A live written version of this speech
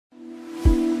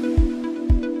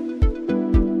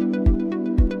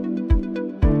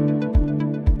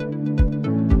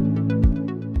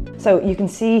So you can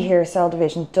see here cell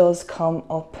division does come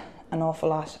up an awful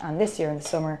lot, and this year in the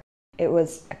summer it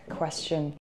was a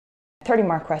question,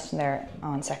 30-mark question there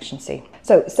on section C.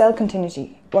 So cell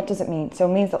continuity, what does it mean? So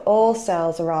it means that all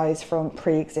cells arise from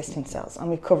pre-existing cells, and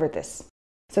we've covered this.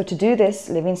 So to do this,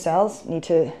 living cells need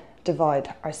to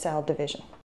divide, our cell division.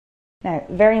 Now,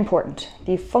 very important,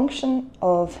 the function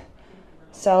of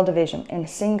cell division in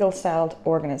single-celled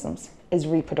organisms is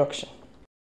reproduction.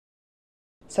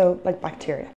 So like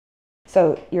bacteria.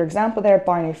 So your example there,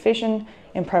 binary fission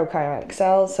in prokaryotic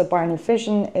cells. So binary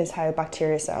fission is how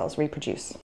bacteria cells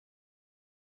reproduce.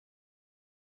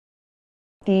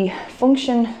 The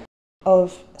function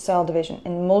of cell division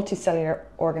in multicellular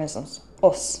organisms,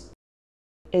 us,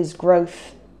 is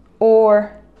growth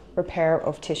or repair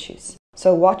of tissues.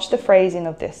 So watch the phrasing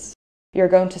of this. You're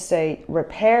going to say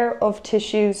repair of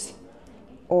tissues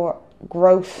or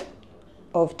growth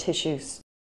of tissues.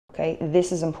 Okay,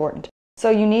 this is important. So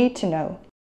you need to know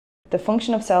the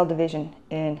function of cell division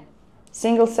in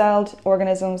single-celled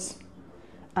organisms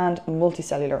and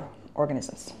multicellular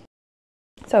organisms.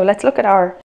 So let's look at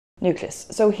our nucleus.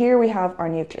 So here we have our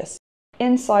nucleus.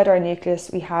 Inside our nucleus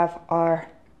we have our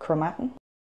chromatin.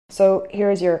 So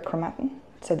here is your chromatin.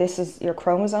 So this is your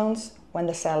chromosomes when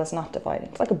the cell is not dividing.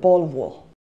 It's like a ball of wool.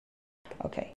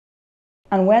 Okay.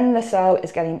 And when the cell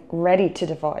is getting ready to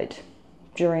divide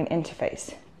during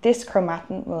interphase, this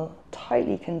chromatin will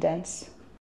tightly condense,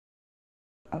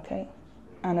 okay,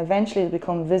 and eventually it'll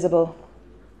become visible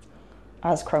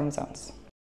as chromosomes.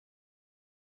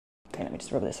 Okay, let me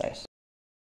just rub this out.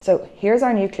 So here's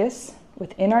our nucleus.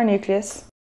 Within our nucleus,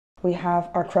 we have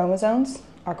our chromosomes.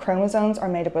 Our chromosomes are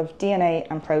made up of DNA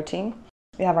and protein.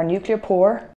 We have our nuclear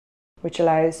pore, which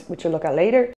allows, which we'll look at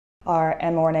later, our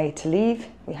mRNA to leave.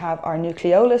 We have our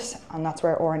nucleolus, and that's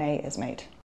where RNA is made.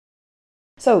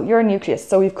 So your nucleus.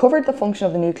 So we've covered the function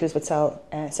of the nucleus with cell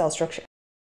structure.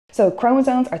 So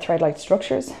chromosomes are thread-like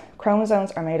structures.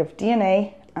 Chromosomes are made of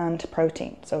DNA and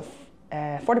protein. So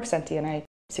 40% DNA,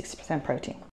 60%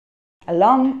 protein.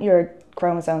 Along your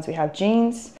chromosomes we have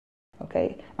genes,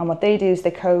 okay, and what they do is they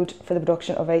code for the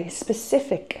production of a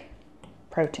specific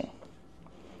protein.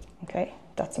 Okay,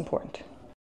 that's important.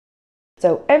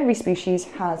 So every species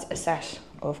has a set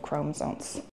of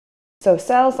chromosomes. So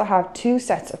cells that have two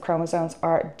sets of chromosomes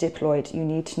are diploid. You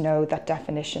need to know that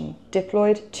definition.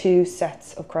 Diploid, two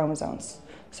sets of chromosomes.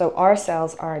 So our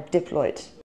cells are diploid.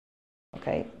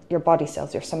 Okay, your body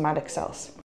cells, your somatic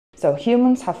cells. So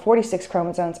humans have 46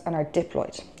 chromosomes and are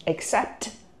diploid,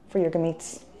 except for your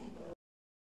gametes.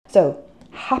 So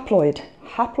haploid.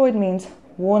 Haploid means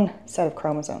one set of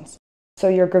chromosomes. So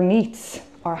your gametes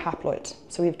are haploid.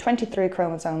 So we have 23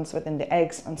 chromosomes within the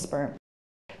eggs and sperm.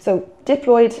 So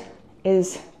diploid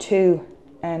is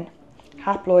 2n,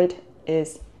 haploid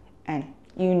is n.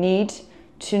 You need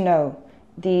to know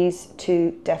these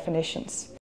two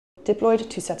definitions. Diploid,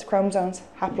 two sets of chromosomes,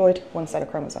 haploid, one set of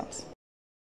chromosomes.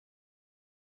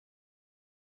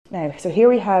 Now, so here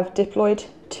we have diploid,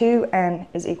 2n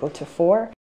is equal to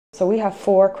 4. So we have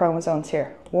 4 chromosomes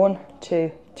here, 1,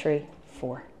 2, 3,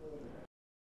 4.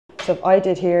 So if I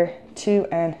did here,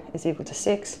 2n is equal to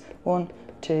 6, 1,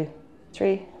 2,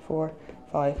 3, 4,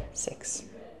 5, 6.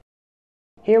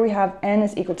 Here we have n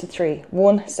is equal to 3,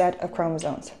 one set of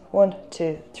chromosomes, 1,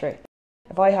 2, 3.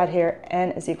 If I had here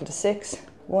n is equal to 6,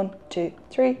 1, 2,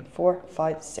 3, 4,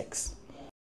 5, 6.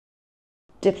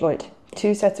 Diploid,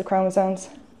 two sets of chromosomes,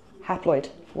 haploid,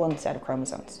 one set of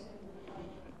chromosomes.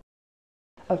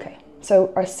 Okay,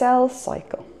 so our cell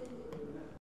cycle.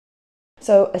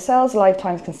 So a cell's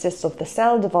lifetime consists of the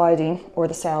cell dividing or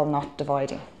the cell not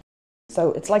dividing.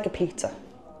 So it's like a pizza.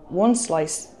 One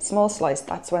slice, small slice,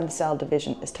 that's when the cell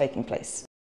division is taking place.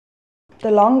 The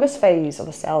longest phase of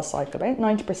a cell cycle, about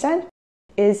 90%,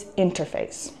 is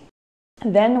interphase.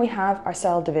 And then we have our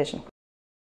cell division.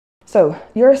 So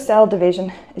your cell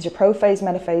division is your prophase,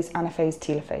 metaphase, anaphase,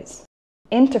 telophase.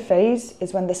 Interphase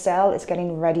is when the cell is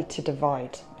getting ready to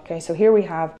divide. Okay, so here we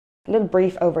have a little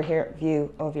brief overview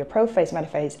of your prophase,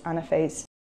 metaphase, anaphase,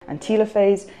 and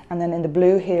telophase. And then in the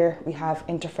blue here, we have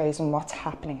interphase and what's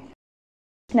happening.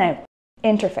 Now,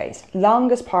 interphase,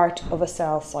 longest part of a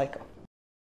cell cycle.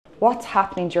 What's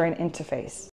happening during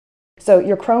interphase? So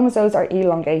your chromosomes are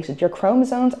elongated. Your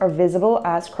chromosomes are visible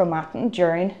as chromatin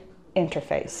during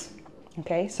interphase.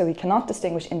 Okay, so we cannot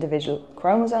distinguish individual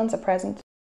chromosomes at present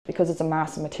because it's a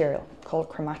mass of material called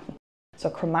chromatin. So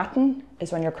chromatin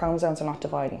is when your chromosomes are not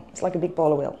dividing. It's like a big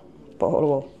ball of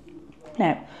wool.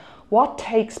 Now, what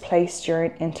takes place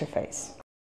during interphase?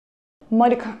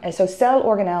 So cell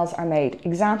organelles are made.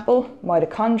 Example,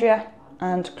 mitochondria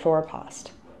and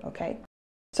chloroplast. Okay,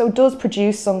 so it does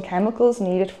produce some chemicals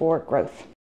needed for growth.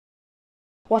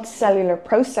 What cellular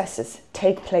processes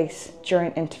take place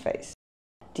during interphase?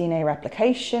 DNA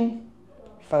replication,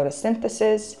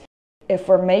 photosynthesis. If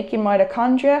we're making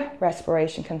mitochondria,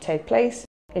 respiration can take place.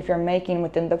 If you're making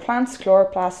within the plant's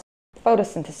chloroplast,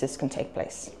 photosynthesis can take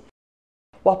place.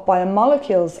 What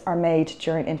biomolecules are made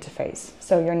during interphase?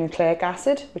 So your nucleic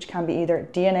acid, which can be either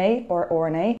DNA or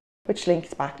RNA, which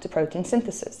links back to protein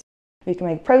synthesis. We can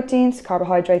make proteins,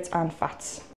 carbohydrates and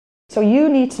fats. So you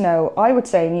need to know, I would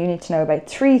say you need to know about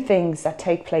 3 things that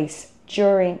take place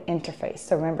during interphase.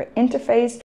 So remember,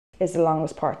 interphase is the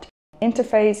longest part.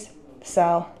 Interphase, the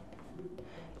cell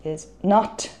is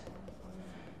not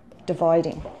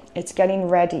dividing. It's getting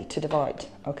ready to divide,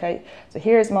 okay? So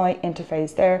here's my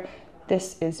interphase there.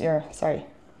 This is your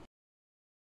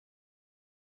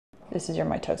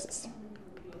mitosis.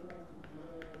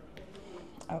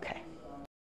 Okay.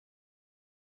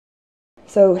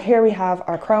 So here we have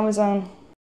our chromosome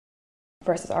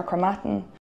versus our chromatin.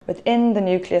 Within the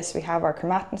nucleus we have our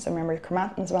chromatin. So remember,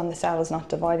 chromatin is when the cell is not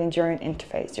dividing during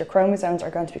interphase. Your chromosomes are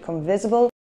going to become visible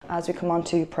as we come on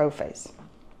to prophase.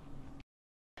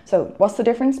 So what's the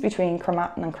difference between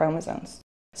chromatin and chromosomes?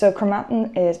 So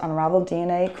chromatin is unraveled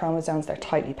DNA, chromosomes they're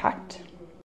tightly packed.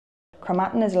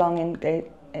 Chromatin is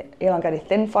elongated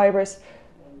thin fibres,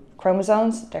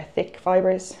 chromosomes they're thick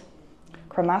fibres.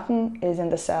 Chromatin is in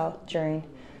the cell during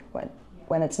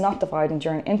when it's not dividing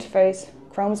during interphase.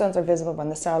 Chromosomes are visible when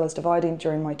the cell is dividing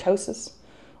during mitosis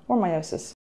or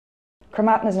meiosis.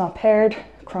 Chromatin is not paired,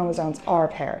 chromosomes are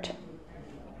paired.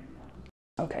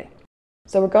 Okay,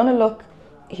 so we're going to look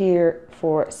here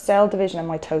for cell division and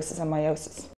mitosis and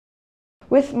meiosis.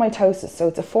 With mitosis, so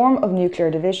it's a form of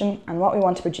nuclear division, and what we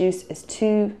want to produce is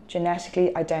 2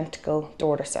 genetically identical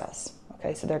daughter cells.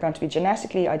 Okay, so they're going to be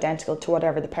genetically identical to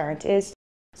whatever the parent is,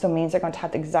 so it means they're going to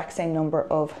have the exact same number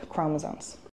of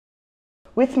chromosomes.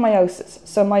 With meiosis,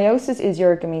 so meiosis is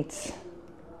your gametes.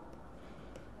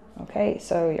 Okay,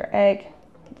 so your egg,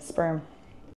 sperm.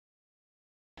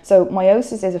 So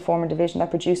meiosis is a form of division that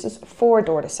produces 4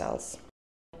 daughter cells.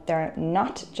 They're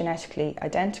not genetically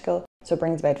identical, so it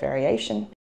brings about variation,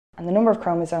 and the number of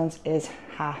chromosomes is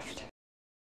halved.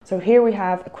 So here we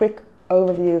have a quick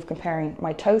overview of comparing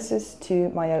mitosis to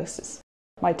meiosis.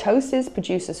 Mitosis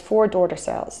produces 4 daughter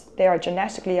cells. They are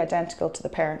genetically identical to the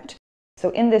parent. So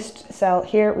in this cell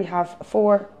here we have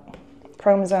 4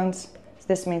 chromosomes. So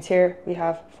this means here we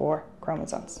have 4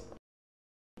 chromosomes.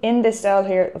 In this cell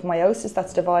here of meiosis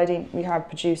that's dividing, we have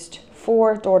produced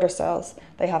 4 daughter cells.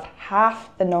 They have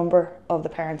half the number of the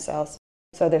parent cells.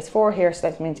 So there's 4 here, so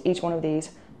that means each one of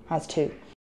these has 2.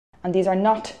 And these are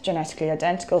not genetically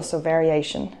identical, so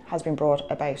variation has been brought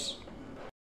about.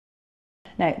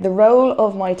 Now, the role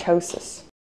of mitosis.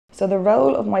 So the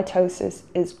role of mitosis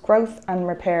is growth and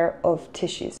repair of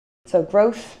tissues. So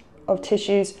growth of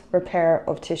tissues, repair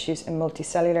of tissues in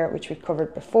multicellular, which we've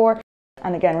covered before.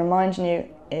 And again, reminding you,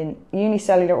 in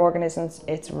unicellular organisms,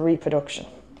 it's reproduction.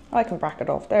 I can bracket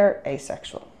off there,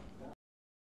 asexual.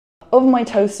 Of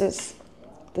mitosis,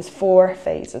 there's 4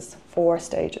 phases, 4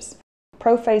 stages.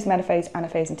 Prophase, metaphase,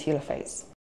 anaphase and telophase.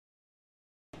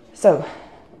 So,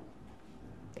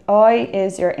 I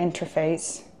is your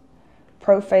interphase,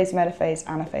 prophase, metaphase,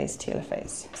 anaphase,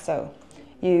 telophase. So,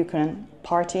 you can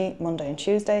party Monday and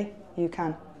Tuesday, you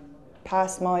can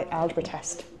pass my algebra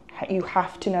test. You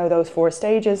have to know those 4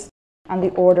 stages and the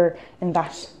order in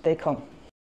that they come.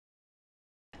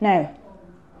 Now,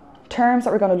 terms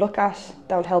that we're going to look at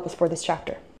that will help us for this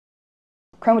chapter.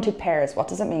 Chromatid pairs, what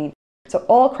does it mean? So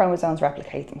all chromosomes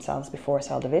replicate themselves before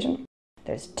cell division.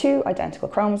 There's 2 identical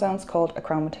chromosomes called a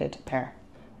chromatid pair.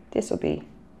 This will be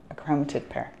a chromatid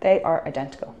pair. They are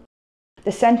identical.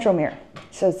 The centromere,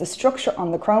 so it's the structure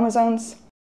on the chromosomes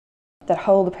that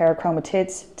hold the pair of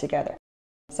chromatids together.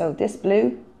 So this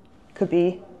blue could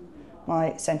be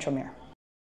my centromere.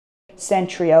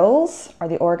 Centrioles are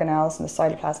the organelles in the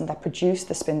cytoplasm that produce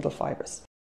the spindle fibres.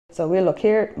 So we'll look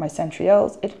here, my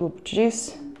centrioles, it will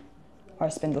produce our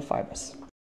spindle fibres.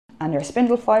 And your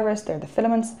spindle fibres, they're the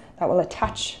filaments that will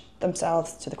attach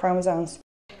themselves to the chromosomes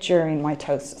during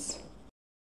mitosis.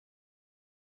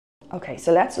 Okay,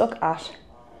 so let's look at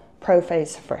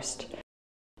prophase first.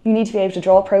 You need to be able to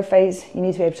draw prophase, you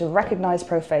need to be able to recognise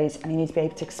prophase, and you need to be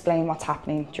able to explain what's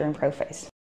happening during prophase.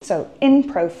 So in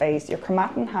prophase, your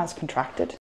chromatin has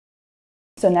contracted.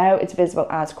 So now it's visible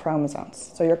as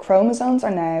chromosomes. So your chromosomes are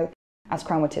now as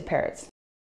chromatid pairs.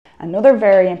 Another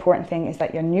very important thing is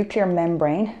that your nuclear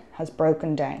membrane has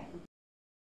broken down.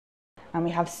 And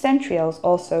we have centrioles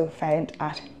also found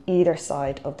at either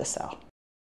side of the cell.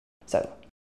 So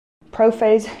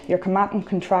prophase, your chromatin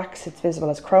contracts, it's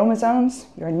visible as chromosomes.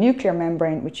 Your nuclear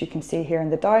membrane, which you can see here in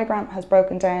the diagram, has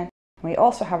broken down, We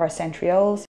also have our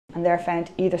centrioles, and they're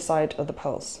found either side of the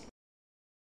poles.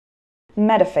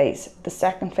 Metaphase, the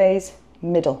second phase,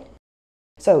 middle.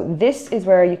 So this is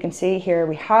where you can see here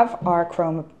we have our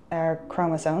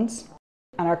chromosomes,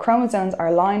 and our chromosomes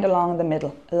are lined along the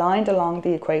middle, lined along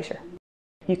the equator.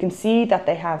 You can see that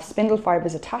they have spindle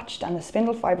fibres attached, and the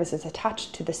spindle fibres is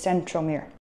attached to the centromere.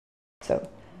 So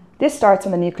this starts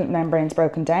when the nuclear membrane is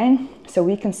broken down. So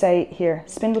we can say here,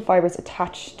 spindle fibres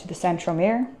attached to the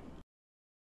centromere.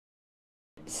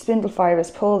 Spindle fibres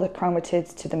pull the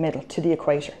chromatids to the middle, to the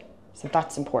equator. So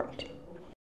that's important.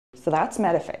 So that's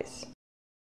metaphase,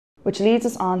 which leads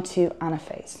us on to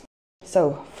anaphase.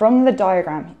 So from the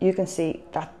diagram, you can see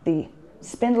that the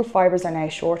spindle fibres are now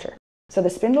shorter. So the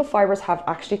spindle fibres have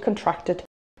actually contracted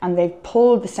and they've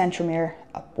pulled the centromere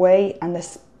away, and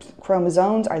the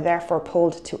chromosomes are therefore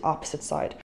pulled to opposite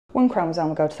side. One chromosome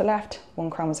will go to the left, one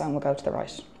chromosome will go to the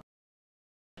right.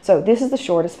 So this is the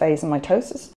shortest phase in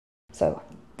mitosis. So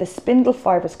the spindle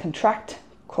fibres contract,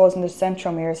 causing the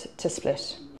centromeres to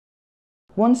split.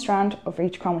 One strand of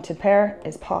each chromatid pair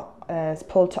is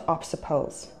pulled to opposite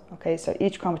poles. Okay, so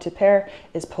each chromatid pair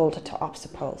is pulled to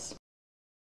opposite poles.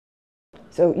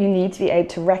 So you need to be able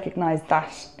to recognise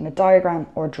that in a diagram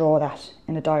or draw that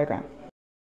in a diagram.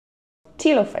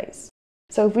 Telophase.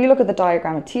 So if we look at the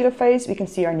diagram of telophase, we can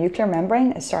see our nuclear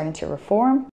membrane is starting to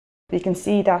reform. We can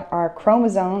see that our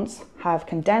chromosomes have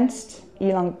condensed,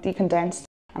 decondensed,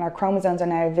 and our chromosomes are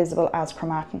now visible as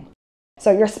chromatin.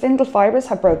 So your spindle fibres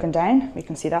have broken down. We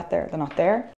can see that there, they're not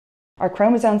there. Our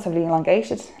chromosomes have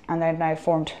elongated and they've now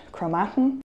formed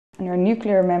chromatin, and your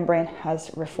nuclear membrane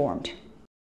has reformed.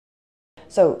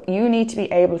 So you need to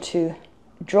be able to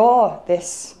draw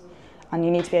this, and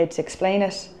you need to be able to explain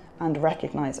it and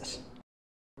recognise it.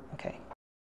 Okay.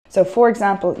 So for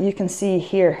example, you can see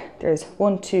here, there's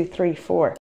 1, 2, 3,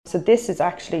 4. So this is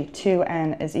actually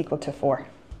 2n is equal to 4.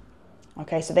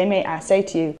 Okay, so they may say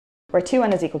to you, where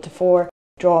 2n is equal to 4,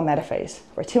 draw metaphase.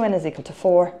 Where 2n is equal to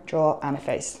 4, draw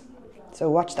anaphase. So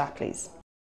watch that, please.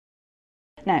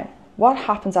 Now, what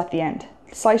happens at the end?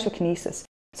 Cytokinesis.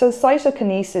 So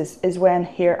cytokinesis is when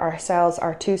here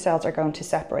our two cells are going to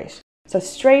separate. So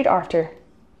straight after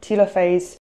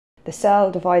telophase, the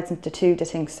cell divides into two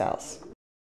distinct cells.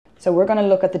 So we're going to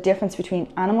look at the difference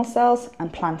between animal cells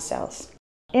and plant cells.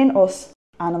 In us,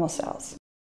 animal cells.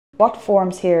 What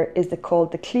forms here is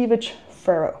called the cleavage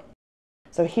furrow.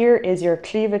 So here is your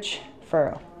cleavage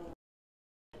furrow.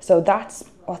 So that's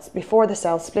what's before the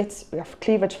cell splits. Your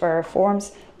cleavage furrow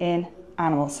forms in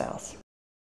animal cells.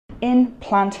 In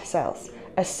plant cells,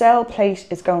 a cell plate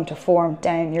is going to form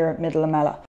down your middle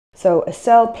lamella. So a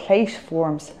cell plate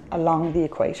forms along the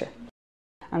equator.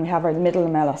 And we have our middle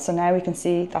lamella. So now we can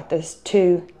see that there's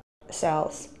two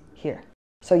cells here.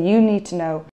 So you need to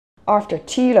know after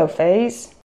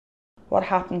telophase what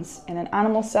happens in an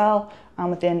animal cell and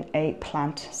within a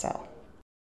plant cell.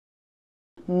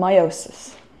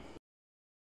 Meiosis.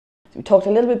 So we talked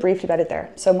a little bit briefly about it there.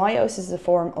 So meiosis is a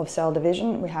form of cell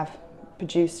division. We're going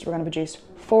to produce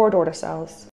 4 daughter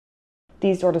cells.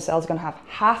 These daughter cells are going to have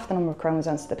half the number of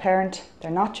chromosomes to the parent.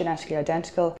 They're not genetically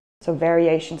identical, so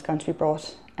variation is going to be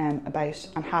brought about,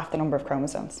 and half the number of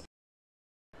chromosomes.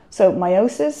 So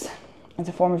meiosis is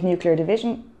a form of nuclear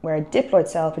division where a diploid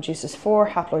cell produces 4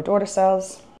 haploid daughter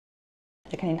cells.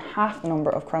 They contain half the number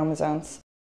of chromosomes,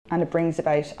 and it brings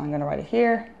about, I'm going to write it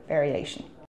here, variation.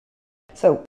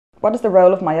 So what is the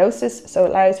role of meiosis? So it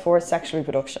allows for sexual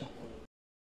reproduction.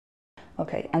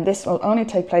 Okay, and this will only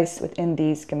take place within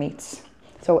these gametes.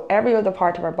 So every other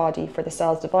part of our body for the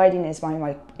cells dividing is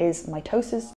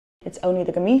mitosis. It's only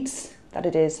the gametes that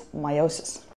it is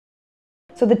meiosis.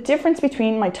 So the difference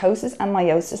between mitosis and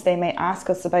meiosis, they may ask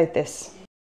us about this.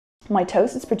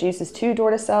 Mitosis produces 2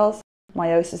 daughter cells,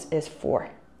 meiosis is 4.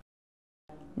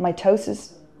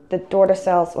 Mitosis, the daughter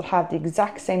cells will have the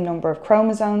exact same number of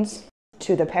chromosomes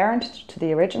to the parent, to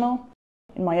the original.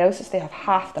 In meiosis, they have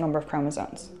half the number of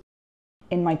chromosomes.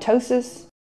 In mitosis,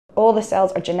 all the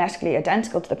cells are genetically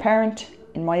identical to the parent.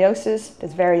 In meiosis,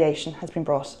 this variation has been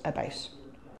brought about.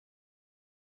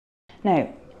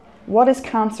 Now, what is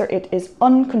cancer? It is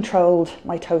uncontrolled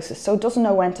mitosis, so it doesn't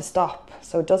know when to stop.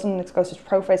 So it goes to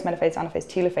prophase, metaphase, anaphase,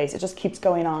 telophase. It just keeps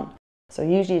going on. So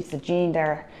usually it's the gene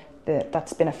there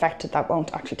that's been affected that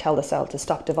won't actually tell the cell to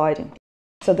stop dividing.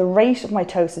 So the rate of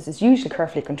mitosis is usually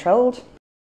carefully controlled.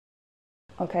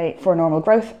 Okay, for normal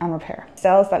growth and repair.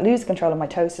 Cells that lose control of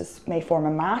mitosis may form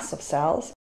a mass of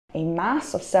cells. A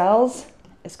mass of cells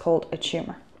is called a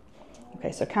tumour.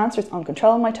 Okay, so cancer is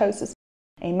uncontrolled mitosis.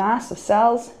 A mass of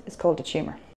cells is called a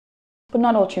tumour. But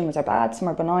not all tumours are bad, some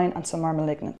are benign and some are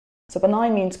malignant. So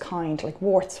benign means kind, like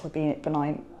warts would be a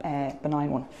benign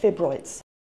one, fibroids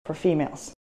for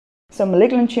females. So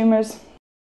malignant tumours,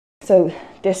 so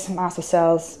this mass of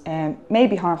cells may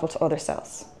be harmful to other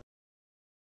cells.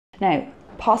 Now,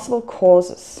 possible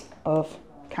causes of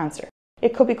cancer.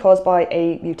 It could be caused by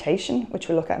a mutation, which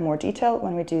we'll look at in more detail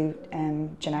when we do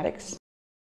genetics.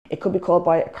 It could be caused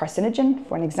by a carcinogen,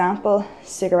 for an example,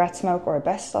 cigarette smoke or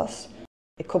asbestos.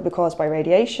 It could be caused by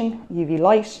radiation, UV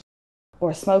light,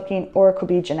 or smoking, or it could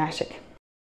be genetic.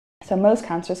 So most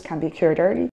cancers can be cured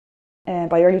early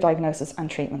by early diagnosis and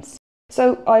treatments.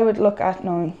 So I would look at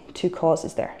knowing two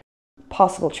causes there.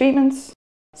 Possible treatments,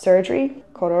 surgery,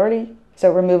 caught early,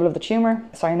 so removal of the tumour.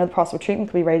 Another possible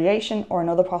treatment could be radiation, or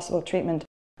another possible treatment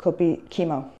could be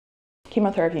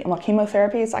chemotherapy. And what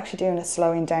chemotherapy is actually doing is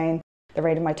slowing down the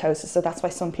rate of mitosis. So that's why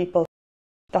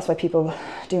people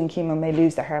doing chemo may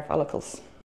lose their hair follicles,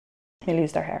 may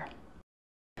lose their hair.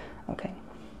 Okay,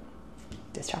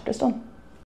 this chapter's done.